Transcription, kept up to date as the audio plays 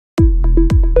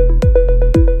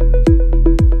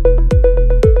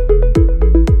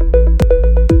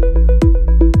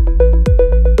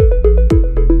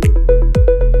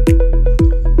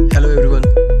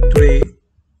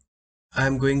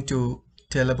going to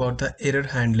tell about the error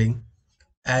handling.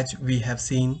 As we have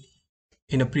seen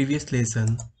in a previous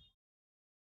lesson,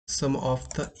 some of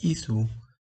the issue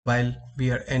while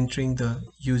we are entering the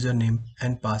username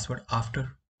and password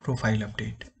after profile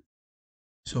update.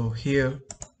 So here,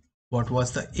 what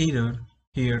was the error?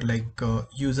 Here, like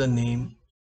username,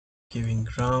 giving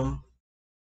RAM,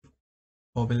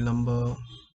 mobile number,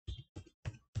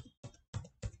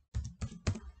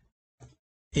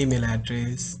 email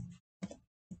address,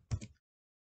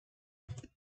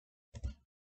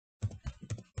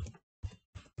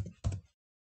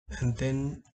 and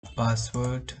then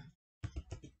password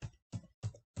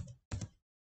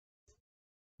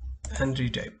and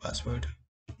retype password.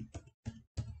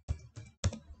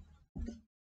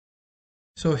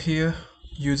 So here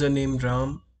username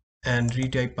RAM and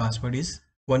retype password is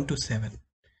 1 to 7.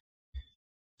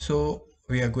 So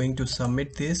we are going to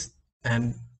submit this,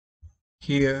 and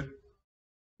here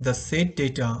the set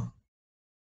data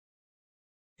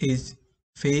is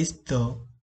paste the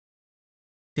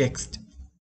text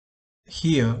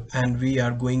here, and we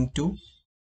are going to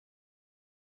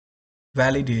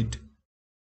validate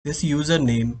this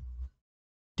username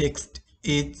text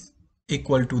is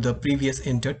equal to the previous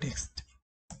enter text.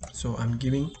 So I'm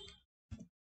giving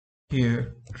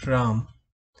here RAM,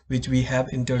 which we have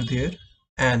entered there,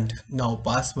 and now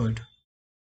password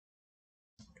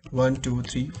 1 2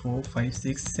 3 4 5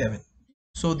 6 7.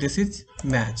 So this is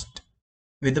matched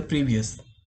with the previous,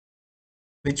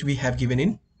 which we have given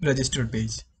in registered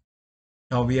page.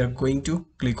 Now we are going to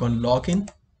click on login,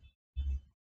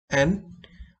 and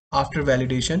after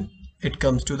validation it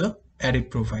comes to the edit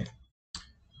profile.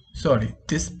 Sorry,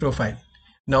 this profile.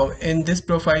 Now in this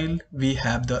profile we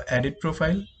have the edit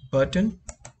profile button.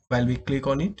 While we click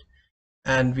on it,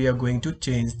 and we are going to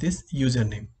change this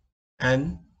username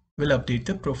and will update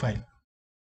the profile.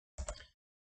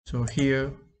 So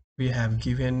here we have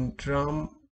given Ram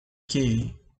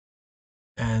K,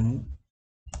 and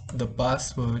the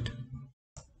password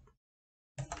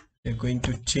we're going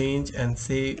to change and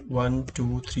say 1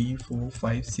 2 3 4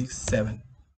 5 6 7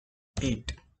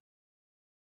 8.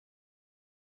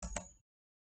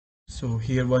 So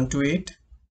here 1 to 8,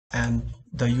 and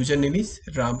the username is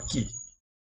Ram K.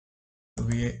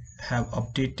 We have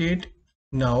updated.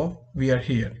 Now we are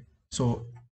here. So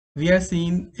we are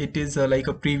seeing it is like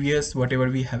a previous whatever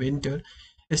we have entered,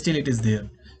 still it is there.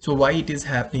 So why it is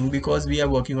happening? Because we are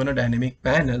working on a dynamic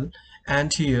panel,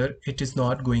 and here it is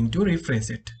not going to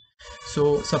refresh it.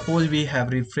 So suppose we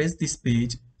have refreshed this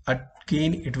page,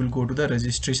 again it will go to the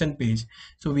registration page.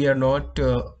 So we are not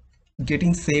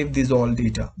getting saved this all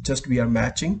data, just we are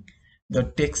matching the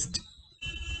text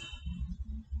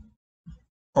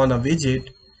on a widget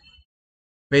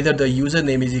whether the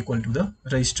username is equal to the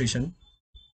registration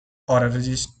or a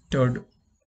registered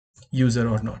user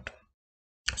or not.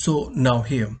 So now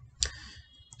here,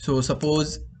 so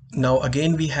suppose now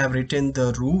again we have written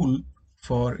the rule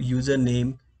for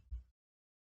username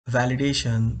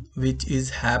validation, which is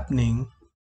happening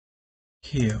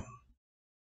here.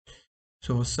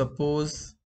 So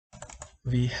suppose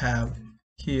we have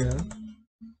here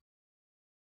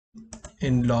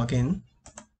in login,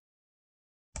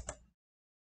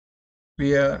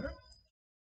 we are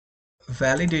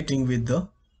validating with the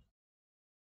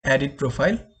edit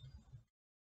profile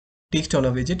text on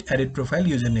a widget, edit profile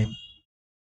username,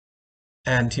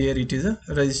 and here it is a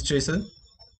registration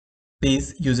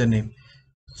page username.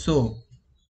 So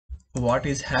what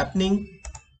is happening?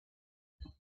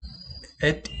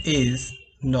 It is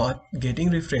not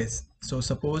getting refreshed. So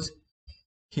suppose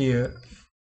here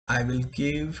I will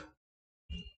give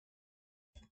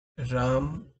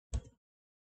Ram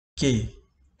K,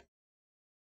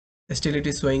 still it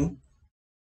is showing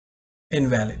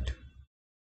invalid.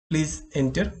 Please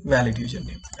enter valid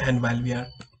username. And while we are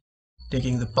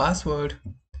taking the password,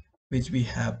 which we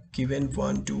have given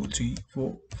 1 2 3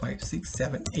 4 5 6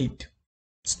 7 8,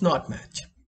 it's not match.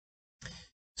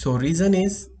 So reason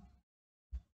is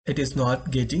it is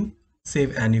not getting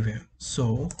saved anywhere.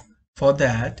 So for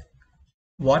that,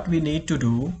 what we need to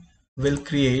do, we'll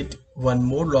create one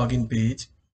more login page.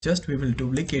 Just we will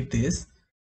duplicate this,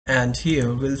 and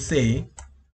here we'll say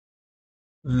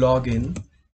login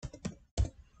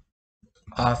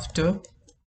after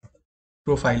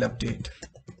profile update.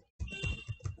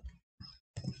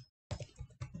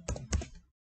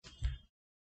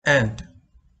 And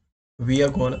we are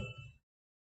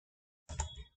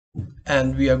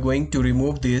going to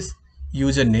remove this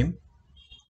username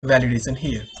validation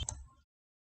here.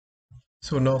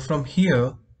 So now from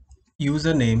here,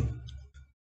 username,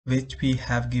 which we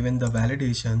have given the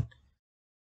validation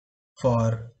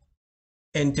for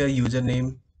enter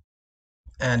username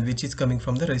and which is coming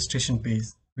from the registration page.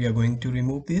 We are going to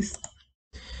remove this,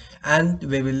 and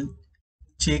we will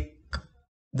check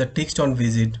the text on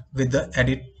visit with the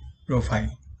edit profile,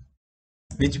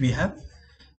 which we have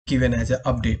given as an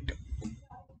update.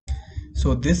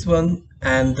 So this one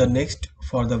and the next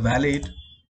for the valid,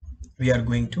 we are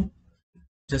going to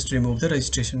just remove the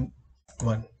registration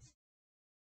one.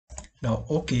 Now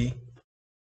OK,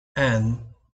 and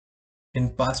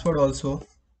in password also,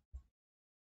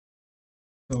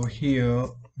 so here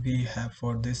we have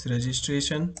for this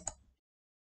registration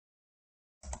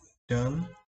done,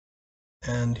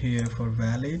 and here for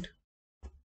valid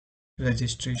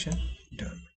registration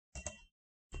done.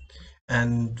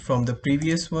 And from the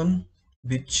previous one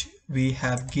which we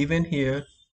have given here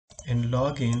in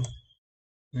login,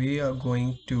 we are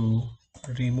going to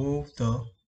remove the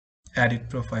edit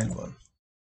profile one,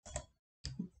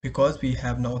 because we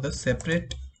have now the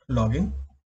separate login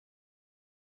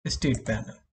state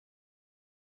panel.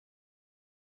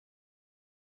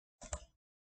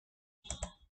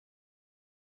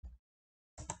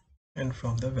 And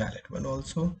from the valid one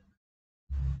also.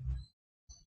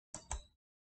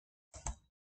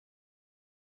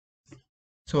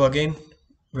 So again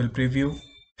we'll preview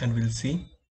and we'll see.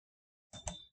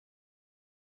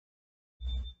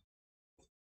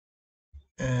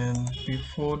 And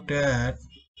before that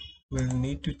we'll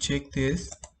need to check this.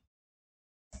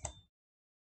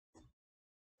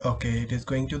 Okay, it is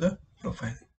going to the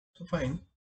profile, so fine.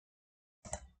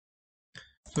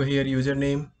 So here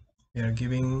username we are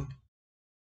giving,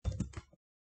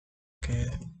 okay,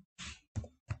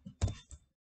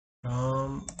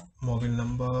 mobile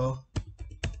number,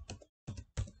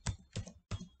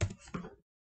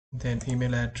 then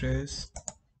email address,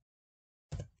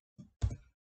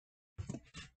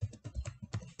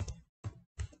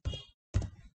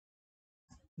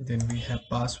 then we have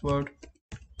password,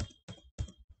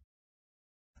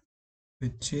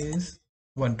 which is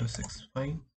 126,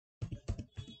 fine.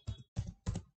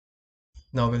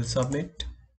 Now we'll submit,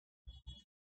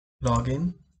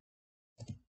 login,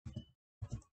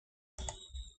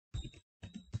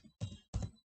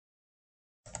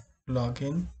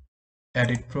 login,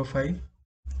 edit profile.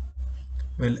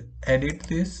 We'll edit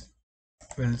this,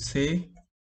 we'll say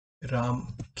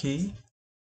Ram K,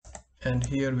 and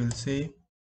here we'll say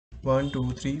 1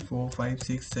 2 3 4 5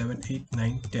 6 7 8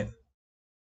 9 10.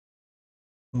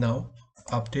 Now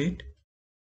update,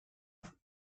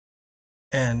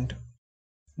 and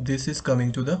this is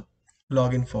coming to the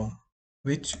login form,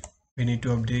 which we need to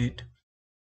update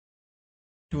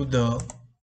to the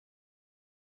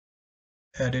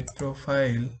edit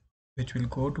profile, which will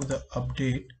go to the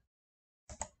update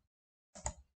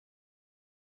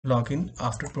login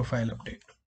after profile update.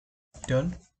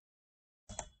 Done.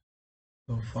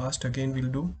 So fast again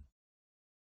we'll do.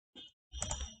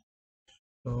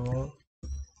 So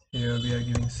here we are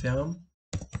giving Sam,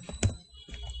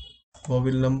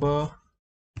 mobile number,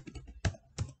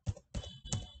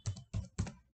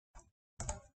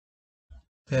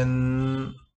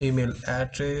 then email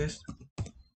address,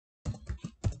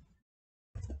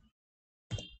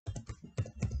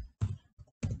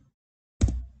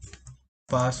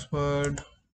 password,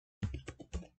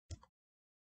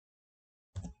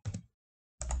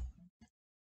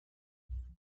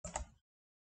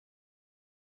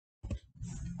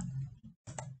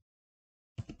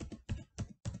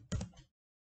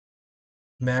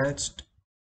 matched,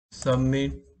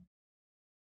 submit,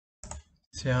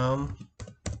 Syam,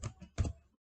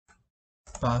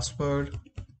 password,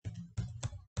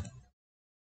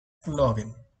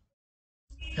 login,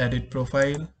 edit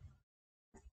profile,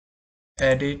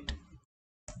 edit,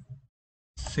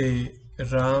 say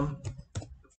Ram,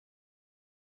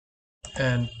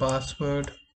 and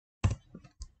password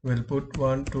we'll put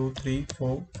 1 2 3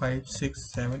 4 5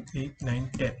 6 7 8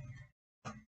 9 10.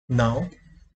 Now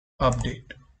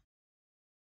update,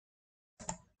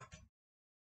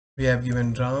 we have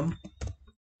given Ram,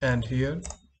 and here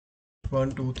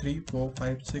 1 2 3 4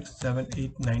 5 6 7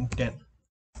 8 9 10,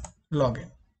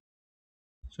 login.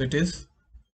 So it is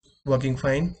working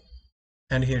fine,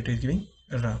 and here it is giving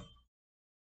Ram.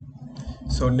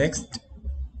 So next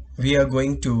we are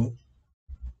going to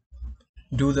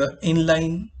do the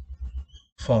inline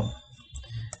form.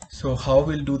 So how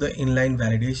we'll do the inline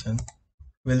validation,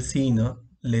 we'll see in a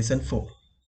lesson 4.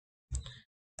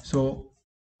 So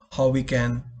how we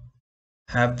can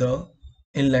have the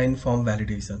inline form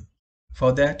validation.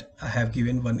 For that I have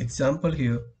given one example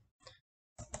here.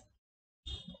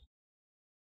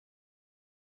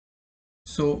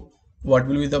 So what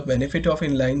will be the benefit of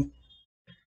inline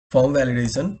form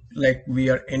validation? Like we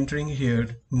are entering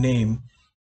here name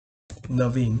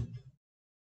Naveen,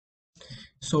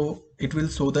 So it will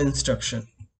show the instruction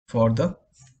for the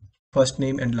first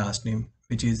name and last name,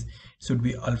 which is should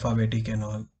be alphabetic and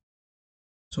all.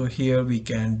 So here we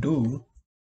can do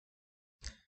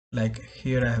like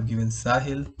here I have given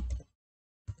Sahil.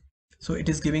 So it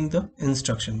is giving the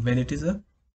instruction when it is a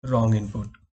wrong input.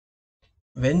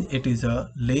 When it is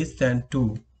a less than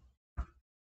 2,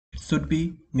 it should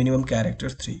be minimum character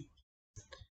 3.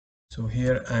 So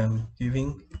here I am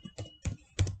giving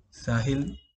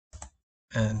Sahil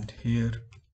and here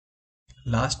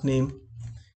last name.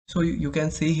 So you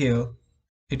can see here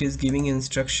it is giving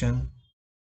instruction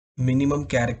minimum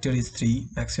character is 3,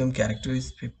 maximum character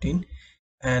is 15,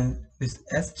 and this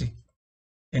asterisk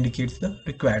indicates the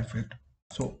required field.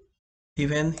 So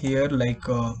even here like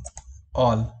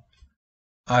all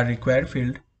are required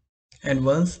field, and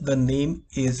once the name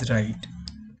is right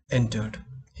entered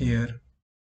here,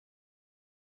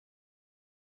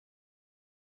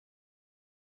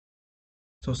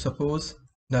 so suppose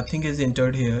nothing is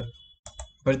entered here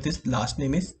but this last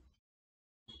name is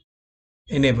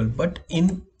enabled, but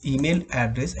in email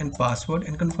address and password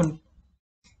and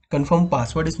confirm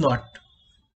password is not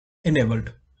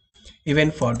enabled,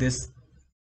 even for this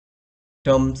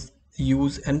terms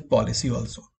use and policy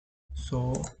also.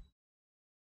 So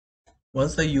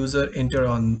once the user enter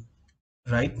on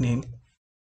right name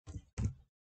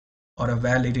or a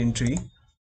valid entry,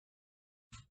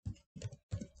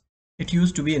 it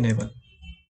used to be enabled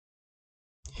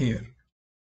here.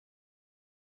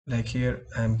 Like here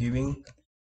I am giving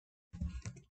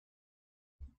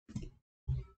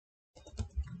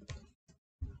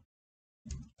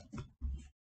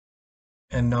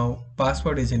and now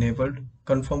password is enabled,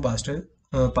 confirm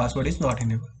password is not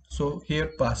enabled. So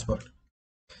here password,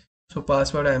 so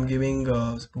password I am giving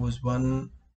suppose 1.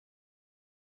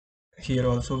 Here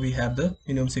also we have the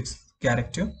minimum 6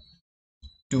 character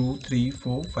 2 3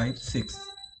 4 5 6.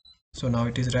 So now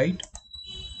it is right,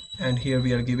 and here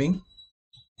we are giving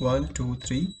 1 2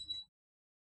 3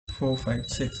 4 5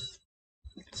 6.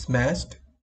 It's matched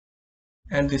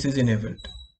and this is enabled,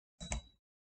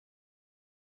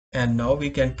 and now we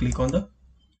can click on the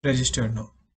register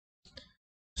now.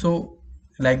 So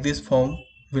like this form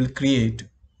will create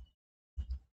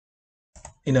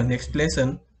in our next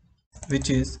lesson, which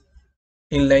is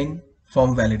inline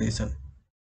form validation.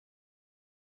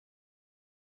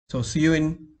 So see you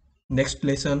in next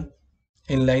lesson,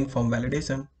 inline form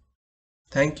validation.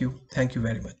 Thank you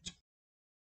very much.